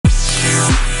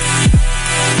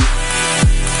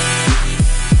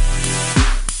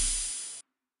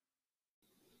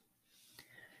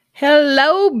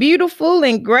Hello, beautiful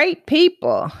and great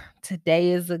people.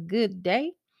 Today is a good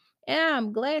day, and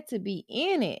I'm glad to be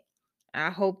in it.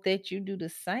 I hope that you do the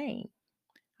same.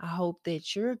 I hope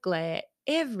that you're glad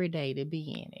every day to be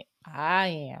in it.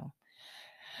 I am.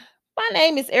 My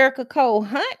name is Erica Cole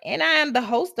Hunt, and I am the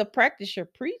host of Practice Your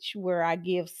Preach, where I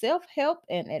give self help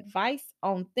and advice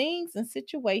on things and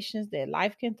situations that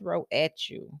life can throw at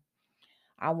you.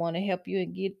 I want to help you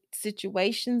and get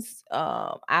situations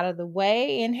out of the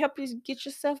way and help you get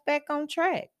yourself back on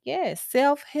track. Yes,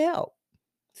 self help,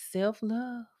 self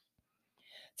love.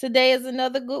 Today is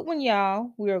another good one,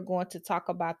 y'all. We are going to talk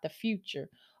about the future.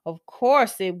 Of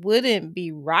course, it wouldn't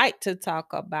be right to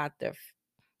talk about the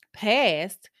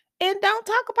past and don't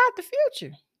talk about the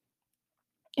future.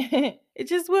 It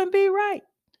just wouldn't be right.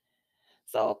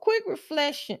 So, a quick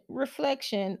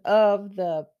reflection of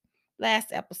the last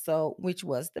episode, which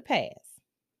was the past.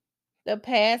 The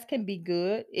past can be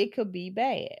good, it could be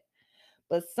bad.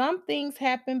 But some things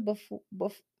happen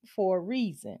for a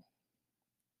reason.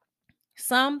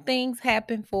 Some things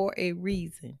happen for a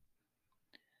reason.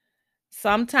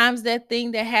 Sometimes that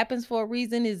thing that happens for a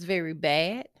reason is very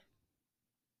bad.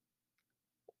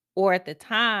 Or at the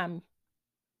time,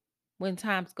 when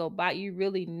times go by, you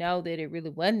really know that it really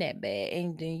wasn't that bad.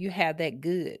 And then you have that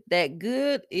good. That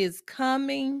good is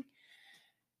coming.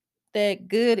 That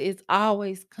good is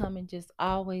always coming. Just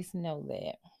always know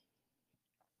that.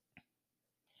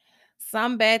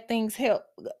 Some bad things help.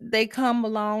 They come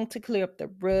along to clear up the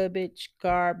rubbish,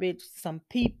 garbage, some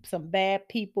bad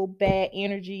people, bad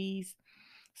energies,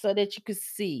 so that you can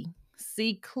see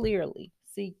clearly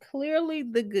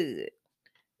the good.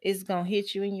 It's gonna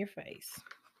hit you in your face.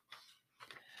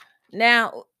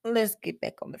 Now let's get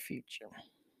back on the future.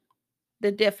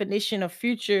 The definition of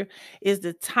future is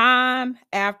the time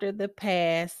after the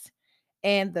past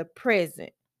and the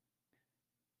present.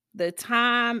 The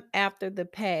time after the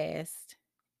past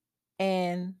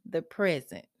and the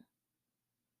present.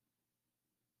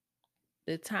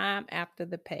 The time after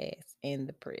the past and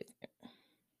the present.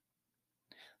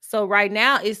 So right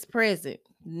now it's present.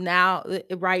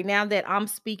 Right now that I'm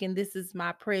speaking, this is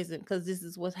my present because this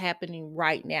is what's happening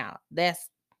right now. That's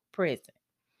present.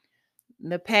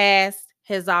 The past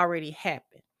has already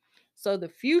happened. So the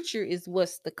future is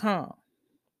what's to come.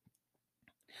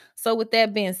 So with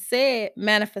that being said,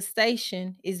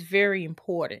 manifestation is very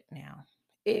important now.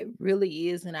 It really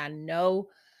is. And I know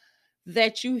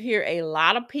that you hear a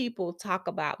lot of people talk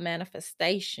about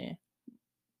manifestation,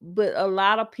 but a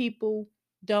lot of people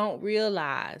don't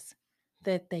realize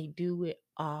that they do it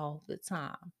all the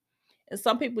time. And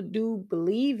some people do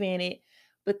believe in it,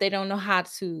 but they don't know how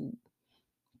to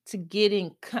get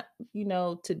in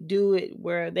to do it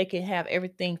where they can have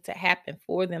everything to happen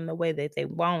for them the way that they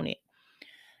want it.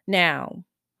 Now,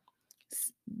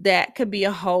 that could be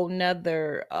a whole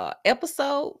nother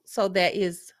episode. So that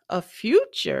is a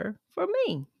future for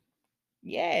me.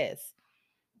 Yes.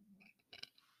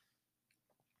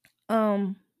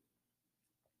 Um,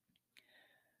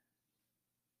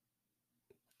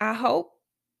 I hope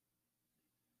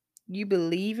you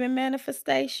believe in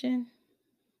manifestation.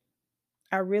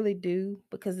 I really do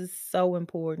because it's so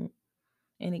important.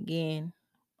 And again,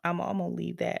 I'm gonna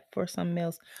leave that for something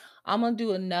else. I'm gonna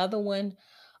do another one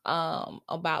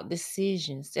about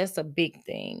decisions. That's a big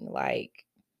thing. Like,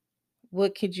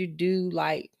 what could you do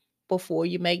like before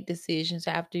you make decisions,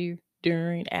 after,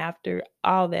 during, after,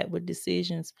 all that with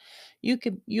decisions.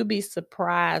 You'll be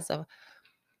surprised of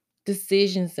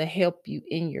decisions to help you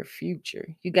in your future.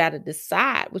 You got to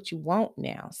decide what you want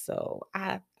now. So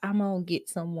I'm gonna get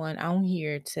someone on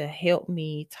here to help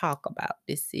me talk about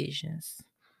decisions.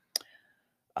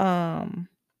 Um,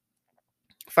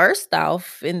 First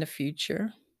off, in the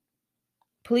future,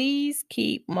 please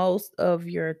keep most of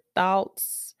your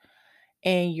thoughts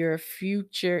and your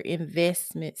future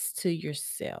investments to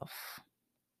yourself.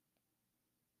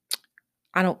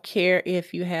 I don't care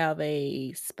if you have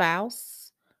a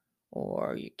spouse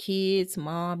or your kids,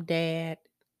 mom, dad,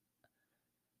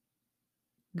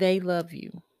 they love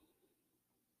you.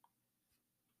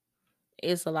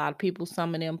 It's a lot of people,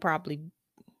 some of them probably,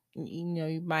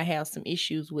 you might have some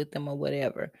issues with them or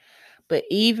whatever. But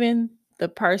even the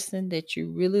person that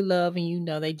you really love and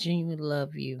they genuinely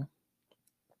love you,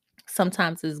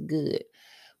 sometimes it's good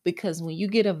because when you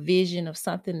get a vision of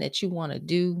something that you want to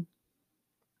do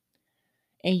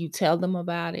and you tell them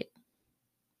about it,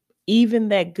 even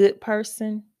that good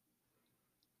person,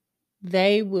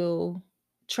 they will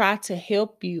try to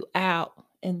help you out.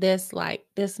 And that's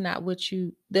not what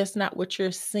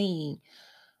you're seeing.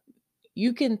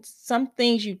 Some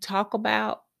things you talk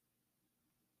about,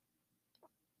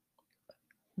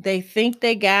 they think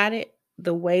they got it.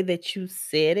 the way that you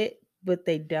said it, but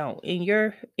they don't. In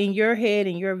your head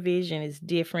and your vision is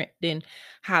different than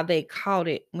how they caught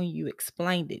it when you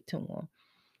explained it to them.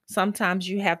 Sometimes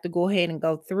you have to go ahead and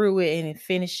go through it and then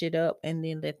finish it up and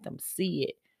then let them see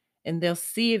it. And they'll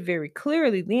see it very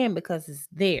clearly then because it's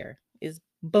there. It's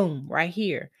boom right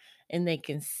here. And they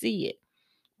can see it.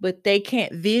 But they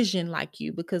can't vision like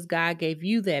you because God gave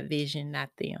you that vision, not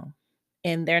them.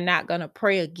 And they're not going to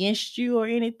pray against you or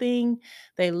anything.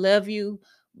 They love you.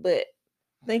 But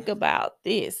think about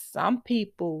this. Some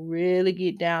people really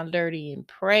get down dirty and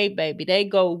pray, baby. They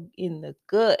go in the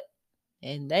gut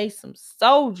and they some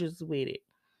soldiers with it.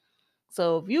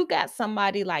 So if you got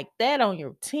somebody like that on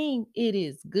your team, it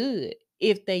is good.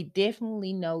 If they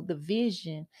definitely know the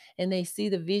vision and they see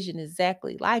the vision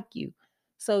exactly like you.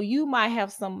 So you might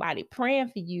have somebody praying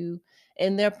for you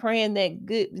and they're praying that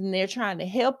good and they're trying to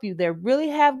help you. They really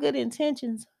have good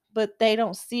intentions, but they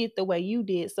don't see it the way you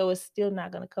did. So it's still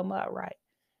not going to come out right.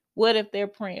 What if they're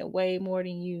praying way more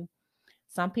than you?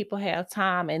 Some people have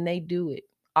time and they do it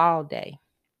all day.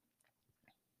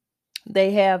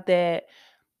 They have that,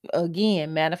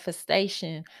 again,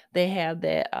 manifestation. They have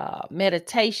that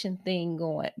meditation thing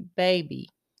going, baby.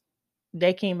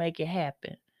 They can make it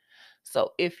happen.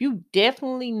 So if you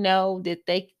definitely know that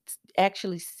they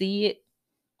actually see it,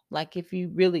 like if you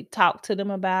really talk to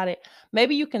them about it,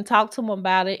 maybe you can talk to them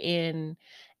about it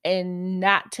and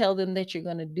not tell them that you're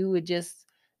gonna do it. Just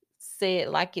say it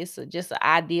like it's just an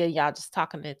idea. Y'all just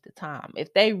talking at the time.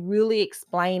 If they really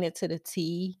explain it to the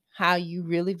T, how you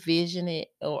really vision it,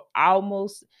 or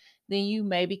almost, then you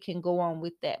maybe can go on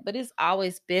with that. But it's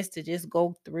always best to just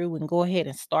go through and go ahead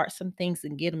and start some things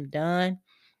and get them done,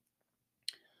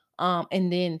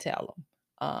 and then tell them.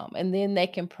 And then they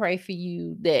can pray for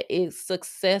you that it's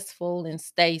successful and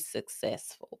stay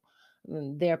successful.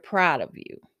 They're proud of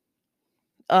you.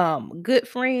 Good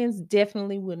friends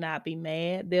definitely will not be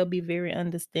mad. They'll be very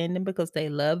understanding because they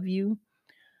love you.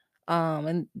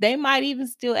 And they might even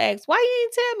still ask, why you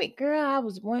ain't tell me? Girl, I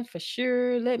was one for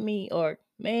sure. Let me, or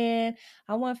man,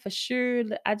 I want for sure.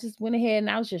 I just went ahead and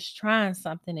I was just trying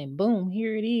something and boom,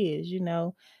 here it is.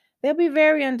 They'll be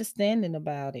very understanding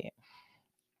about it.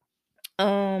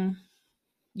 Um,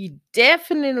 you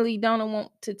definitely don't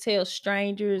want to tell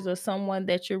strangers or someone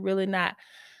that you're really not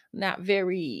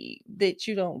very, that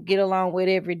you don't get along with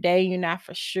every day. You're not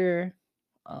for sure.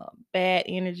 Bad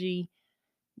energy,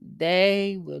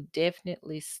 they will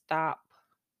definitely stop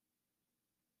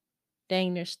you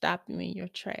in your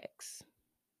tracks.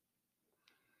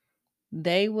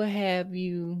 They will have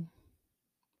you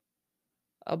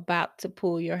about to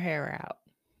pull your hair out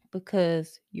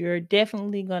because you're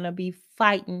definitely going to be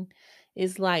fighting.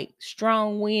 It's like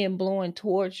strong wind blowing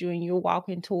towards you and you're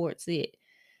walking towards it.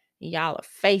 And y'all are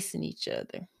facing each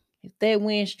other. If that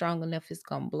wind strong enough, it's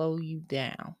going to blow you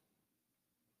down.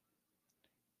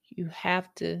 You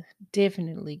have to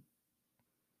definitely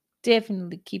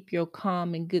keep your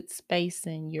calm and good space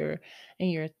and your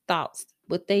thoughts.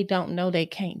 But they don't know, they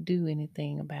can't do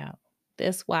anything about.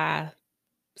 That's why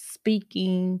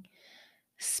speaking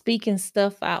speaking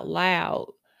stuff out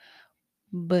loud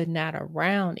but not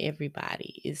around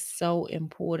everybody is so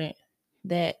important.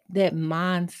 That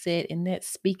mindset and that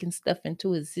speaking stuff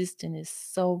into existence is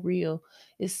so real.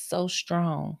 It's so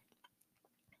strong.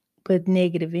 But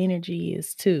negative energy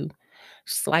is too.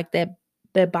 Just like that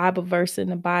Bible verse in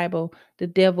the Bible, the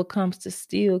devil comes to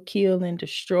steal, kill, and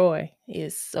destroy.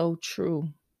 Is so true.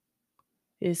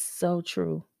 It's so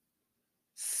true.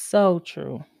 So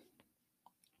true.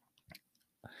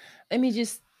 Let me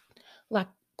just, like,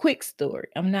 quick story.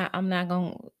 I'm not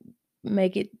gonna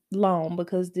make it long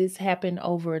because this happened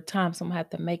over a time, so I'm gonna have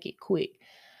to make it quick.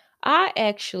 I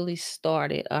actually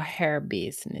started a hair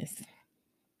business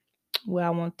where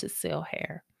I want to sell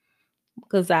hair.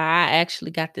 Because I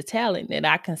actually got the talent that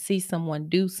I can see someone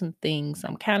do some things.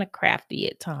 I'm kind of crafty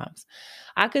at times.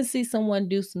 I can see someone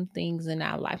do some things and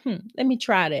I'm like, let me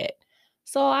try that.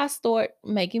 So I start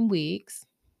making wigs.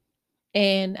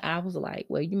 And I was like,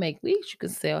 well, you make wigs, you can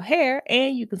sell hair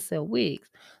and you can sell wigs.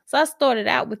 So I started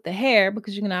out with the hair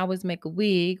because you can always make a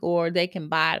wig or they can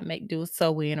buy it, do a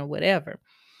sew in or whatever.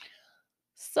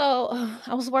 So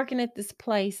I was working at this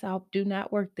place. I do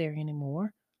not work there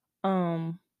anymore.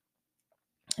 Um,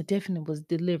 I definitely was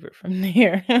delivered from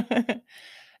there.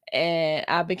 And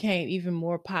I became even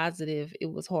more positive.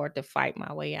 It was hard to fight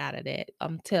my way out of that.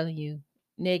 I'm telling you,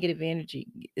 negative energy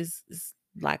is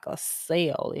like a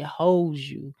cell. It holds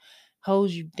you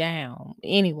down.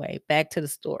 Anyway, back to the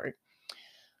story.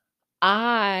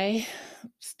 I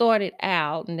started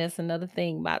out, and that's another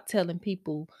thing about telling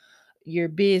people your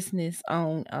business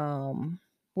on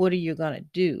What are you going to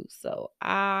do? So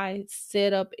I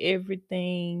set up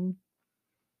everything,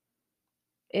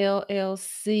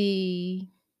 LLC,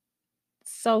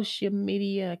 social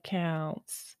media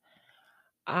accounts.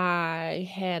 I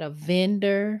had a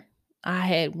vendor. I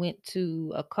had went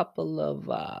to a couple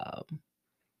of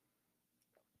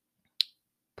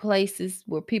places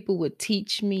where people would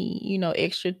teach me,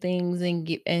 extra things and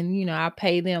get, and I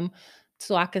pay them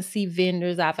so I can see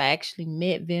vendors. I've actually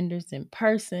met vendors in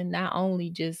person, not only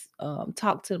just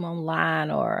talk to them online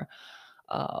or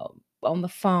on the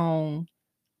phone.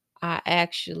 I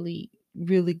actually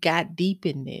really got deep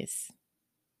in this.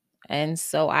 And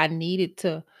so I needed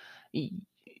to y-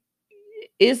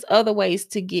 it's other ways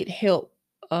to get help.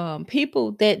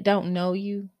 People that don't know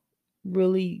you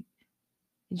really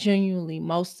genuinely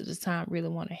most of the time really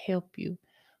want to help you.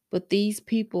 But these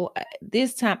people,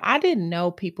 this time, I didn't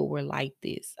know people were like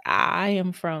this. I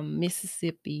am from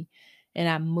Mississippi and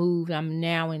I moved. I'm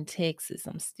now in Texas.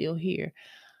 I'm still here.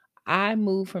 I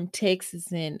moved from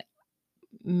Texas and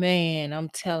man, I'm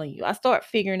telling you, I start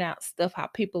figuring out stuff how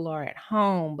people are at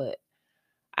home, but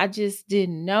I just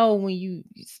didn't know when you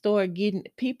start getting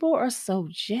people are so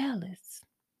jealous.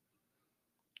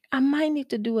 I might need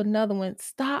to do another one.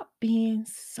 Stop being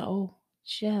so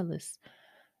jealous.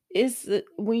 It's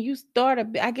when you start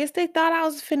I guess they thought I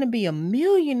was finna be a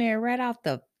millionaire right off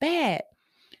the bat.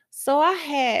 So I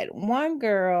had one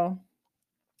girl,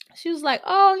 she was like,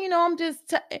 "Oh, I'm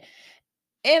just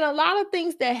and a lot of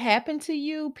things that happen to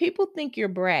you, people think you're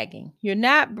bragging. You're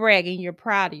not bragging, you're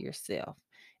proud of yourself.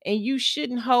 And you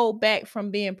shouldn't hold back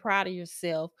from being proud of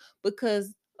yourself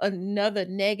because another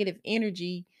negative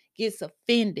energy gets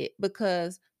offended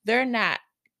because they're not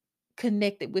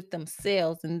connected with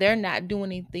themselves and they're not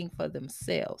doing anything for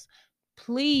themselves.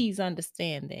 Please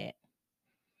understand that.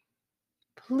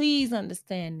 Please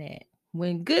understand that.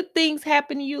 When good things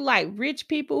happen to you, like rich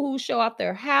people who show off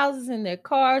their houses and their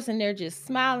cars and they're just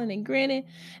smiling and grinning,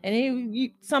 and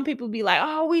then some people be like,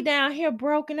 "Oh, we down here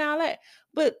broke and all that,"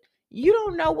 but you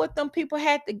don't know what them people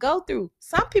had to go through.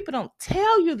 Some people don't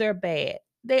tell you they're bad.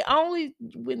 They only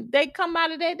when they come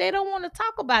out of that, they don't want to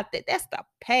talk about that. That's the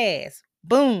past.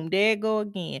 Boom, there it go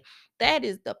again. That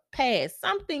is the past.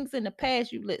 Some things in the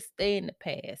past you let stay in the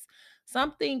past.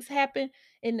 Some things happen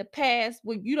in the past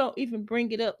where you don't even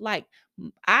bring it up. Like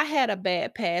I had a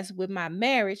bad past with my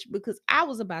marriage because I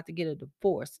was about to get a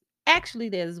divorce. Actually,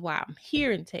 that is why I'm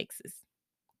here in Texas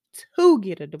to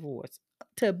get a divorce,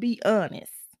 to be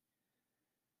honest.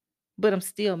 But I'm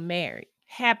still married,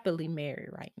 happily married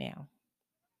right now.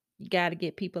 You got to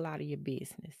get people out of your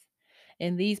business.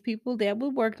 And these people that were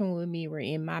working with me were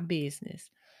in my business.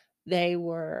 They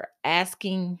were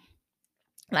asking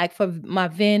like for my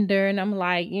vendor, and I'm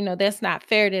like, that's not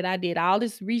fair that I did all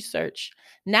this research,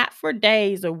 not for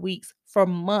days or weeks, for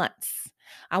months.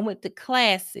 I went to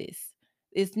classes.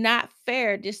 It's not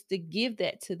fair just to give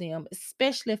that to them,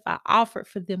 especially if I offered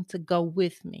for them to go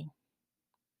with me.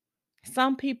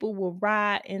 Some people will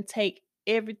ride and take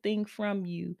everything from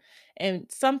you, and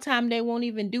sometimes they won't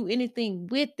even do anything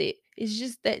with it. It's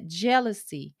just that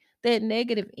jealousy, that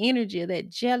negative energy, that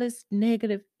jealous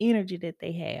negative energy that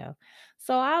they have.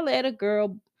 So I let a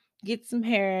girl get some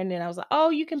hair, and then I was like,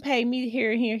 "Oh, you can pay me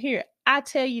here, here, here." I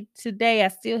tell you today, I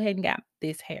still hadn't got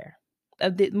this hair,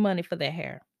 the money for that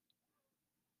hair.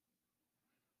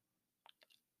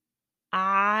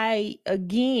 I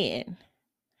again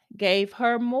gave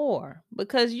her more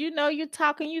because you're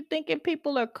talking, you thinking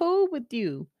people are cool with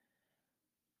you.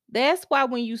 That's why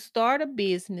when you start a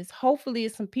business, hopefully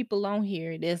it's some people on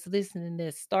here that's listening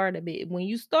that start a bit. When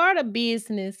you start a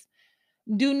business,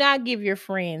 do not give your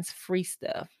friends free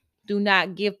stuff. Do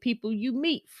not give people you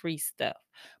meet free stuff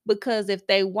because if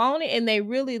they want it and they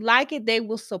really like it, they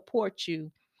will support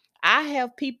you. I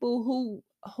have people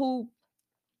who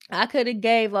I could have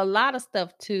gave a lot of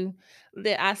stuff to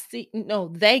that I see no,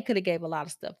 they could have gave a lot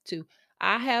of stuff to.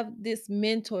 I have this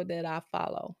mentor that I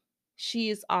follow. She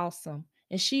is awesome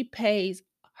and she pays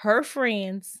her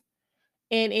friends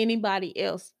and anybody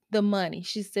else the money.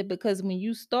 She said because when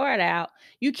you start out,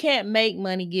 you can't make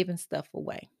money giving stuff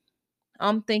away.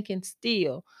 I'm thinking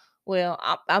still, well,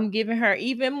 I'm giving her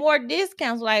even more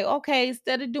discounts. Like, okay,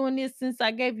 instead of doing this, since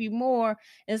I gave you more,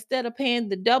 instead of paying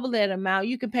the double that amount,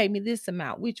 you can pay me this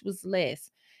amount, which was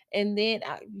less. And then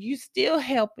you still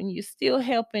helping,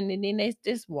 and then they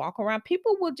just walk around.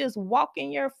 People will just walk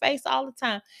in your face all the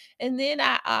time. And then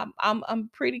I'm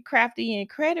pretty crafty in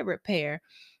credit repair.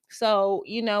 So,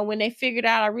 when they figured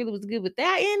out I really was good with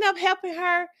that, I end up helping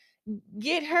her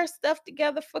get her stuff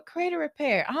together for credit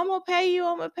repair. I'm gonna pay you.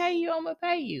 I'm gonna pay you. I'm gonna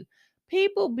pay you.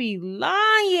 People be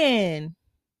lying.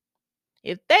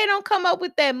 If they don't come up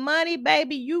with that money,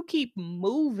 baby, you keep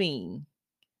moving.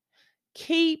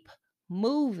 Keep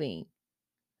moving.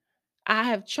 I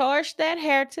have charged that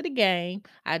hair to the game.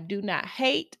 I do not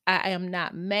hate. I am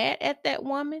not mad at that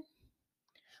woman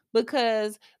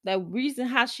because the reason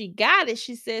how she got it,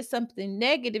 she said something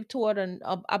negative toward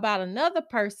about another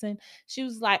person. She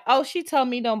was like, "Oh, she told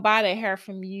me don't buy that hair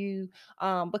from you,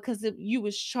 because you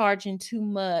was charging too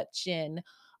much, and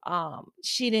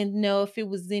she didn't know if it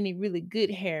was any really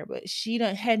good hair, but she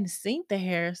don't hadn't seen the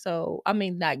hair. So I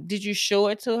mean, like, did you show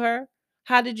it to her?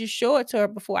 How did you show it to her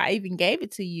before I even gave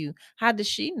it to you? How does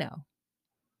she know?"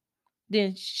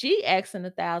 Then she asking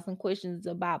 1,000 questions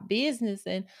about business,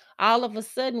 and all of a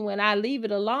sudden, when I leave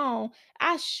it alone,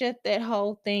 I shut that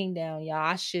whole thing down, y'all.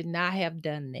 I should not have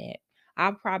done that.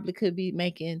 I probably could be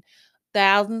making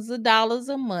thousands of dollars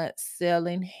a month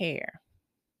selling hair.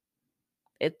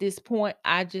 At this point,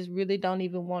 I just really don't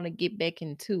even want to get back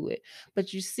into it.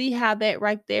 But you see how that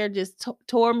right there just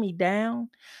tore me down?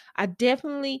 I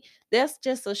definitely, that's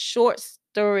just a short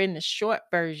story in the short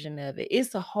version of it.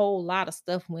 It's a whole lot of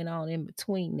stuff went on in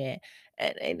between that.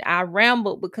 And I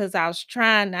rambled because I was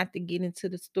trying not to get into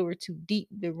the story too deep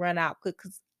to run out.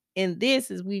 Because in this,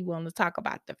 as we want to talk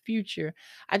about the future,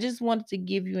 I just wanted to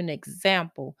give you an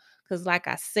example. Because, like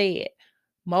I said,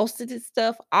 most of this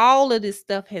stuff, all of this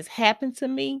stuff has happened to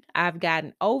me. I've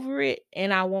gotten over it,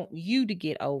 and I want you to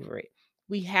get over it.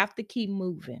 We have to keep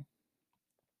moving.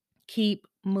 Keep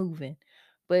moving.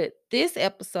 But this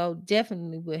episode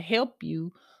definitely will help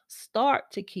you start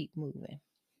to keep moving.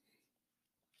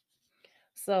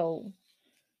 So,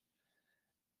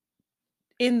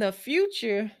 in the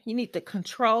future, you need to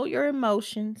control your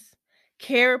emotions,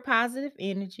 carry positive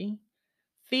energy,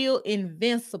 feel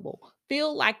invincible,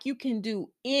 feel like you can do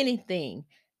anything.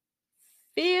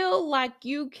 Feel like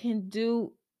you can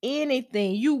do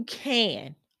anything. You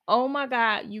can. Oh my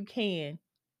God, you can.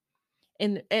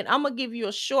 And I'm gonna give you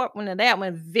a short one of that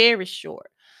one, very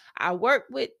short. I worked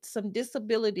with some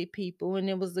disability people, and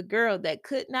it was a girl that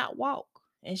could not walk.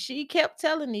 And she kept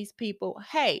telling these people,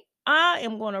 "Hey, I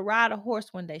am gonna ride a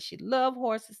horse one day." She loved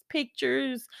horses,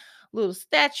 pictures, little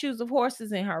statues of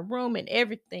horses in her room and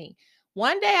everything.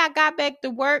 One day I got back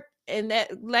to work, and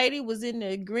that lady was in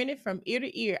there grinning from ear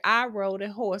to ear. I rode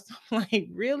a horse. I'm like,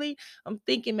 really? I'm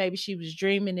thinking maybe she was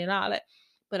dreaming and all that.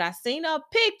 But I seen a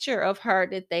picture of her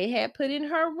that they had put in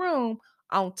her room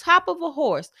on top of a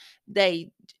horse.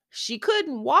 They She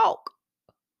couldn't walk,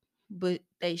 but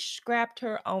they scrapped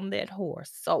her on that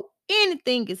horse. So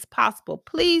anything is possible.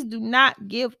 Please do not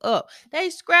give up. They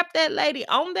scrapped that lady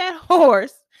on that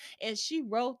horse, and she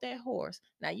rode that horse.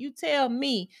 Now you tell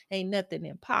me ain't nothing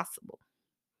impossible.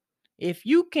 If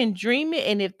you can dream it,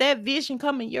 and if that vision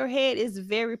come in your head, it's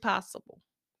very possible.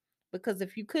 Because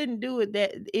if you couldn't do it,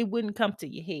 that it wouldn't come to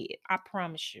your head. I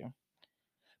promise you.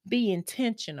 Be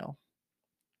intentional.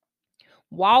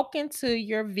 Walk into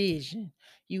your vision.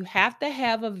 You have to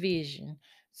have a vision.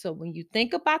 So when you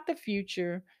think about the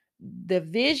future, the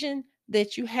vision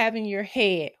that you have in your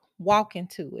head, walk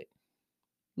into it.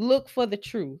 Look for the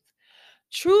truth.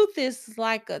 Truth is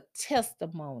like a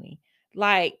testimony.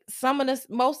 Like some of this,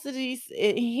 most of these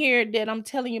here that I'm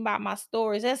telling you about my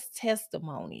stories, that's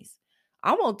testimonies.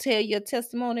 I'm gonna tell you a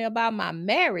testimony about my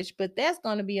marriage, but that's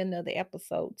gonna be another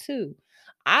episode too.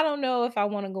 I don't know if I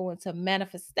want to go into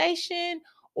manifestation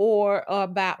or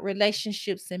about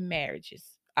relationships and marriages.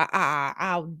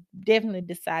 I'll definitely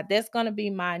decide. That's gonna be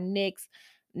my next,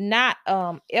 not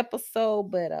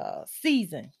episode, but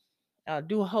season. I'll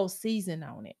do a whole season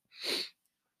on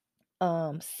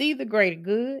it. See the greater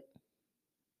good.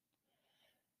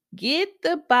 Get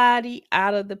the body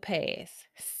out of the past.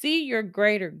 See your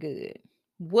greater good.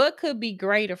 What could be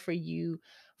greater for you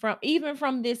from even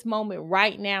from this moment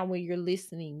right now when you're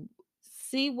listening?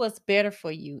 See what's better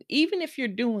for you. Even if you're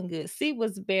doing good, see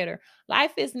what's better.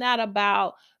 Life is not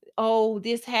about, oh,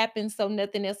 this happened, so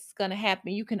nothing else is going to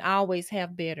happen. You can always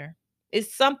have better.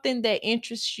 It's something that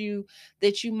interests you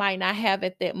that you might not have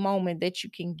at that moment that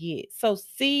you can get. So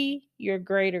see your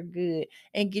greater good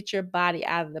and get your body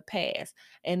out of the past.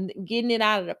 And getting it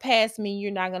out of the past means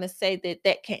you're not going to say that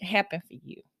that can't happen for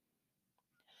you.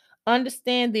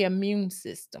 Understand the immune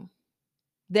system.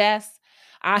 That's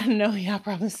I know y'all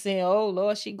probably saying, "Oh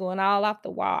Lord, she going all off the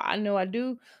wall." I know I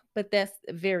do, but that's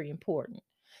very important.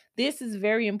 This is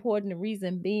very important. The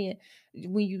reason being,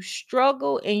 when you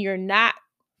struggle and you're not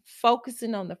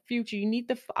focusing on the future, you need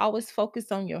to always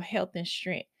focus on your health and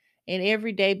strength. And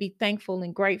every day be thankful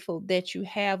and grateful that you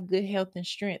have good health and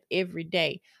strength every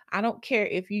day. I don't care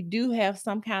if you do have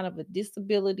some kind of a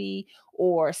disability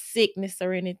or sickness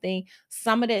or anything.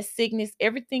 Some of that sickness,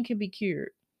 everything can be cured.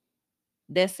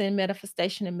 That's in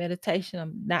manifestation and meditation.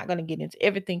 I'm not going to get into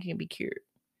everything can be cured.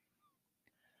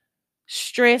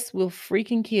 Stress will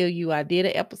freaking kill you. I did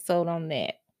an episode on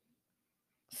that.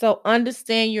 So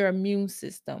understand your immune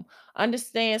system.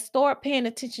 Understand, start paying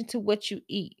attention to what you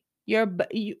eat.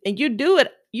 And you do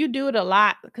it a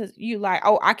lot because you like,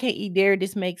 oh, I can't eat dairy.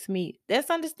 This makes me. That's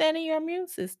understanding your immune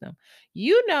system.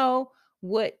 You know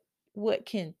what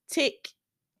can tick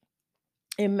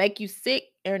and make you sick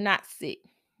or not sick.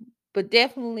 But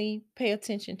definitely pay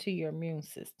attention to your immune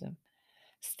system.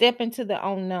 Step into the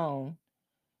unknown.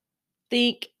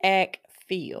 Think, act,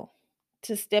 feel.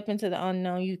 To step into the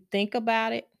unknown, you think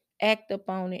about it, act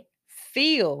upon it,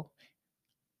 feel.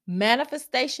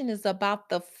 Manifestation is about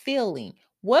the feeling.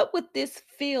 What would this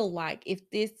feel like if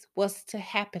this was to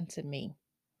happen to me?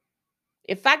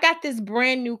 If I got this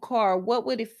brand new car, what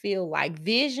would it feel like?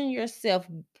 Vision yourself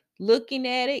looking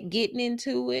at it, getting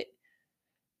into it.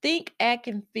 Think, act,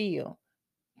 and feel.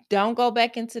 Don't go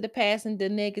back into the past and the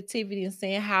negativity and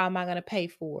saying, how am I going to pay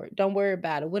for it? Don't worry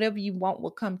about it. Whatever you want will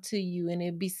come to you, and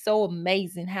it'll be so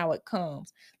amazing how it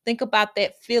comes. Think about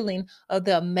that feeling of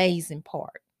the amazing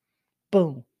part.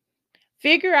 Boom.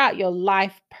 Figure out your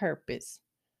life purpose.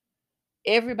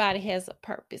 Everybody has a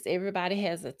purpose. Everybody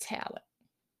has a talent.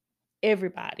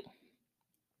 Everybody.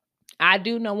 I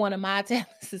do know one of my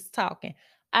talents is talking.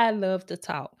 I love to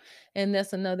talk. And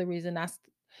that's another reason I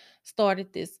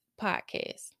started this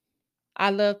podcast. I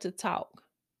love to talk.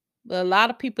 But a lot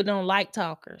of people don't like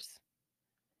talkers.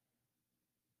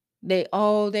 They're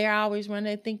always running.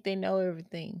 They think they know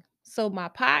everything. So my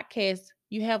podcast,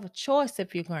 you have a choice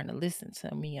if you're going to listen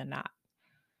to me or not.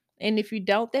 And if you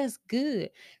don't, that's good.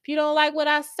 If you don't like what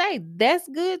I say, that's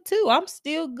good too. I'm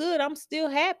still good. I'm still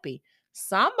happy.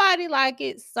 Somebody like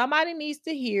it. Somebody needs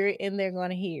to hear it, and they're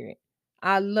going to hear it.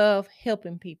 I love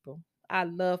helping people. I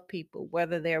love people,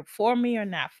 whether they're for me or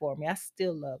not for me. I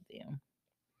still love them.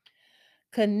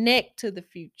 Connect to the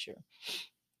future.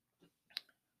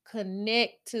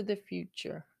 Connect to the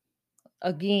future.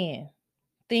 Again,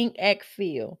 think, act,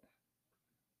 feel.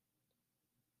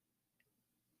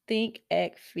 Think,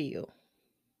 act, feel.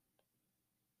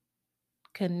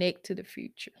 Connect to the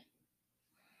future.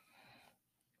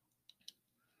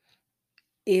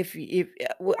 If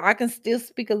well, I can still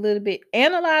speak a little bit,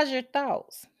 analyze your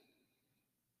thoughts.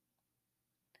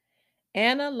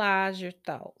 Analyze your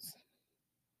thoughts.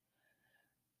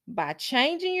 By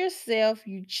changing yourself,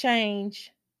 you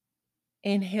change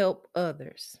and help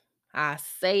others. I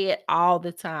say it all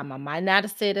the time. I might not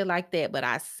have said it like that, but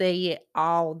I say it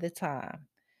all the time.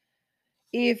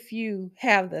 If you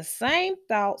have the same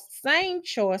thoughts, same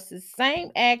choices,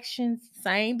 same actions,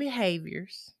 same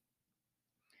behaviors,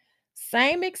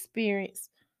 same experience,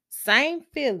 same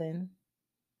feeling,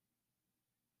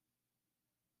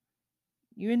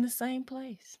 you're in the same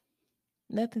place.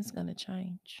 Nothing's going to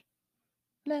change.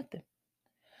 Nothing.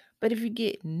 But if you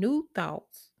get new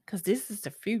thoughts, because this is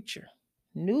the future,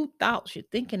 new thoughts, you're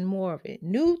thinking more of it.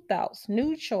 New thoughts,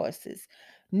 new choices,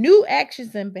 new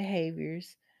actions and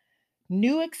behaviors,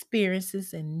 new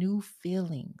experiences, and new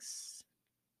feelings.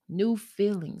 New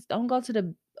feelings. Don't go to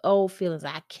the old feelings.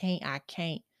 I can't.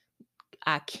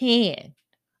 I can.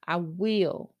 I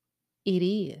will. It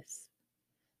is.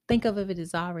 Think of it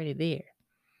as already there.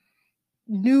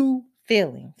 New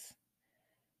feelings.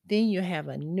 Then you have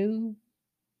a new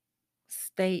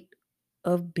state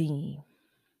of being.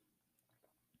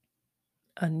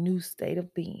 A new state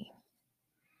of being.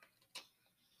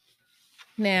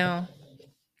 Now,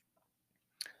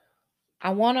 I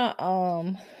want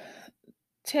to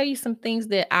tell you some things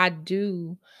that I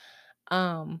do.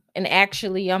 And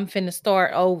actually I'm finna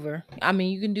start over. I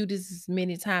mean, you can do this as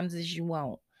many times as you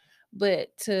want.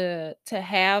 But to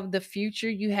have the future,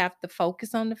 you have to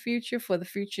focus on the future for the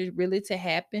future really to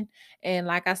happen. And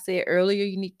like I said earlier,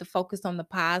 you need to focus on the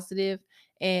positive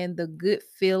and the good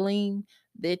feeling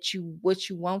that you what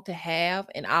you want to have,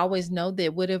 and always know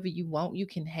that whatever you want you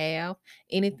can have.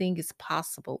 Anything is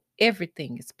possible.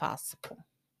 Everything is possible.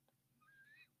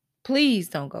 Please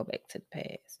don't go back to the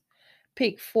past.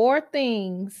 Pick 4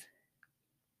 things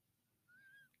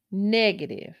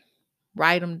negative.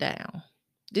 Write them down.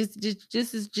 This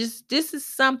is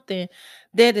something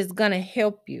that is gonna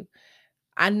help you.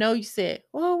 I know you said,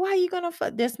 "Well, why are you gonna?"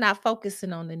 That's not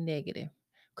focusing on the negative,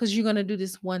 because you're gonna do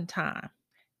this one time.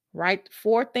 Write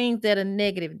 4 things that are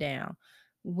negative down.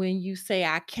 When you say,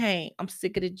 "I can't," "I'm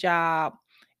sick of the job,"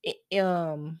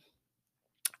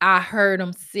 "I heard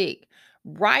I'm sick."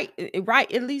 Write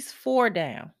at least 4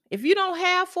 down. If you don't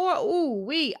have 4, ooh,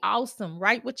 we awesome.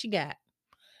 Write what you got.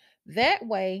 That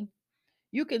way,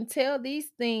 you can tell these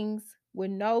things will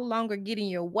no longer get in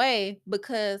your way,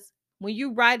 because When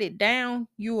you write it down,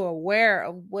 you are aware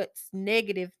of what's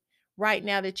negative right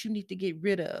now that you need to get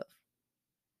rid of.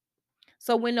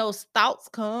 So when those thoughts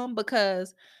come,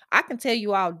 because I can tell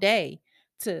you all day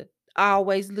to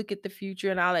always look at the future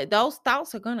and all that, those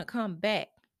thoughts are going to come back.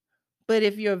 But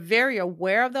if you're very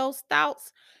aware of those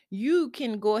thoughts, you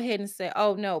can go ahead and say,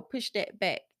 oh no, push that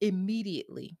back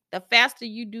immediately. The faster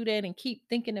you do that and keep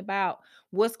thinking about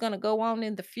what's going to go on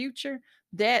in the future,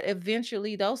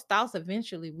 those thoughts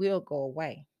eventually will go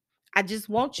away. I just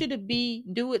want you to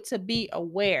do it to be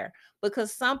aware,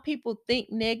 because some people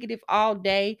think negative all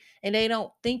day and they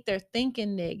don't think they're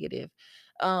thinking negative.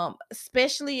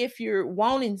 Especially if you're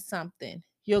wanting something,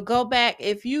 you'll go back.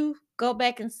 If you go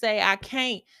back and say, I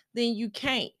can't, then you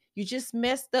can't. You just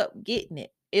messed up getting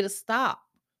it. It'll stop.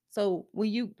 So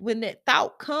when that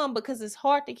thought come, because it's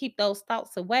hard to keep those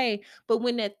thoughts away, but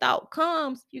when that thought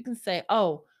comes, you can say,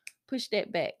 "Oh, push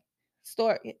that back.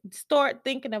 Start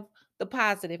thinking of the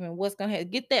positive and what's gonna happen.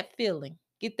 Get that feeling.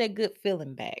 Get that good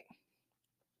feeling back."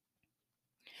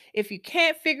 If you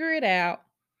can't figure it out,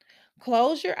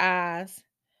 close your eyes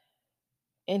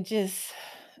and just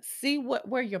see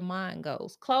where your mind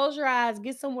goes. Close your eyes,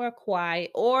 get somewhere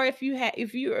quiet, or if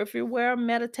you wear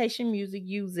meditation music,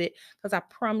 use it, because I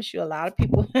promise you a lot of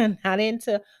people are not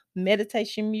into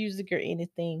meditation music or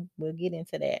anything. We'll get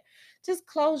into that. Just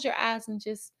close your eyes and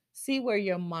just see where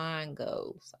your mind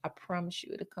goes. I promise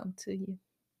you it'll come to you.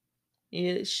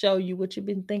 It'll show you what you've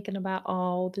been thinking about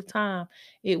all the time.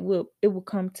 It will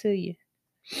come to you.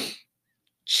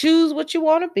 Choose what you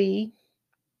want to be.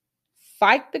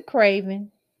 Fight the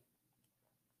craving.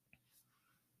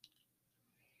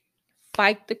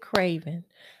 Fight the craving.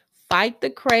 Fight the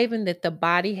craving that the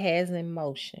body has in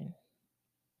motion.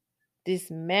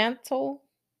 Dismantle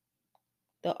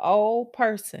the old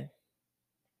person.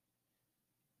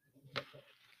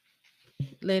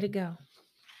 Let it go.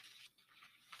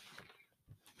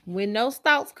 When those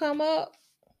thoughts come up,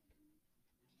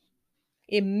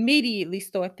 immediately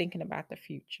start thinking about the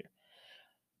future.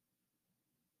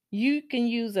 You can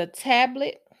use a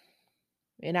tablet,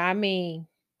 and I mean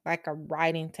like a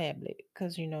writing tablet,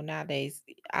 because nowadays,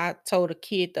 I told a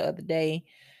kid the other day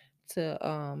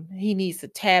to he needs a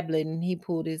tablet, and he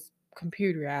pulled his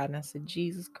computer out, and I said,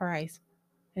 Jesus Christ,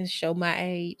 and show my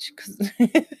age, because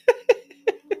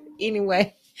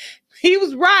anyway, he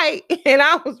was right and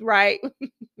I was right.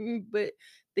 But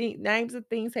the names of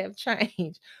things have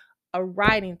changed. A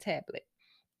writing tablet,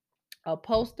 a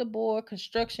poster board,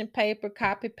 construction paper,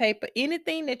 copy paper,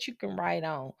 anything that you can write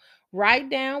on. Write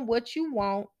down what you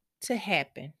want to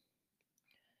happen.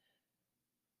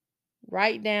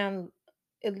 Write down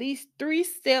at least 3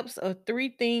 steps or 3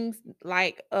 things,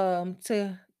 like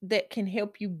to that can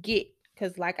help you get,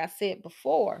 because like I said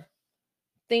before,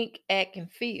 think, act,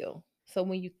 and feel. So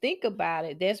when you think about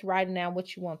it, that's writing down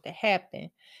what you want to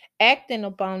happen. Acting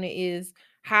upon it is,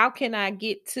 how can I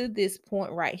get to this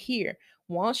point right here?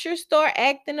 Once you start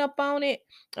acting up on it,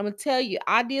 I'm gonna tell you,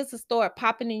 ideas will start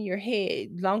popping in your head.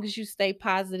 As long as you stay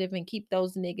positive and keep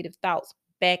those negative thoughts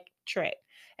backtrack.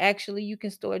 Actually, you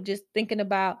can start just thinking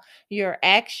about your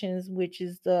actions, which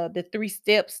is the 3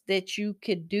 steps that you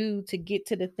could do to get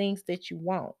to the things that you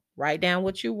want. Write down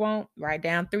what you want. Write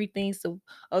down 3 things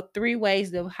of 3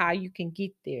 ways of how you can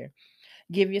get there.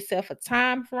 Give yourself a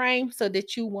time frame so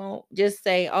that you won't just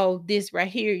say, oh, this right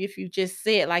here. If you just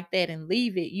say it like that and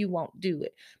leave it, you won't do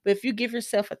it. But if you give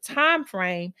yourself a time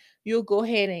frame, you'll go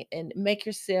ahead and make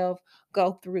yourself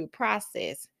go through the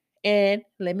process. And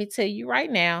let me tell you right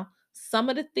now, some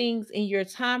of the things in your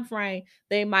time frame,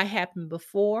 they might happen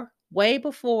before, way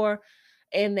before,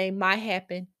 and they might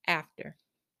happen after.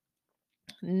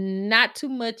 Not too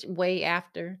much way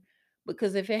after,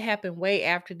 because if it happened way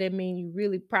after, that means you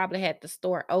really probably had to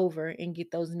start over and get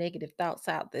those negative thoughts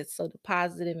out. That's so the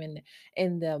positive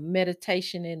and the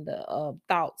meditation and the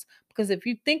thoughts. Because if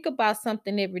you think about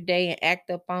something every day and act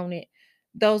up on it,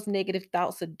 those negative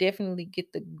thoughts will definitely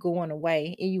get the going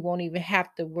away, and you won't even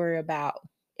have to worry about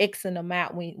Xing them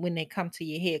out when they come to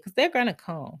your head, because they're gonna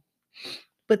come,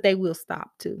 but they will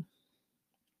stop too.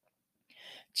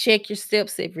 Check your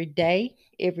steps every day,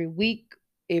 every week,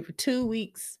 every 2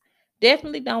 weeks.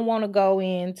 Definitely don't want to go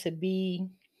in to be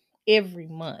every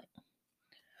month.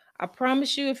 I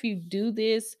promise you, if you do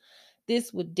this,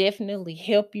 this would definitely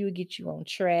help you get you on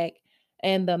track.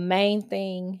 And the main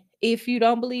thing, if you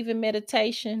don't believe in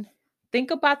meditation,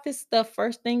 think about this stuff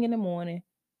first thing in the morning.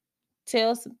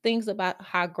 Tell some things about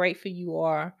how grateful you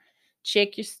are.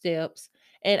 Check your steps,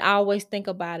 and always think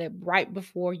about it right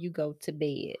before you go to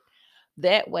bed.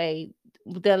 That way,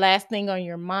 the last thing on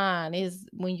your mind is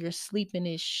when you're sleeping,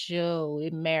 it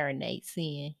marinates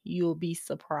in. You'll be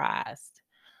surprised.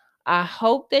 I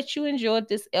hope that you enjoyed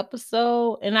this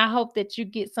episode and I hope that you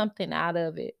get something out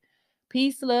of it.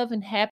 Peace, love, and happiness.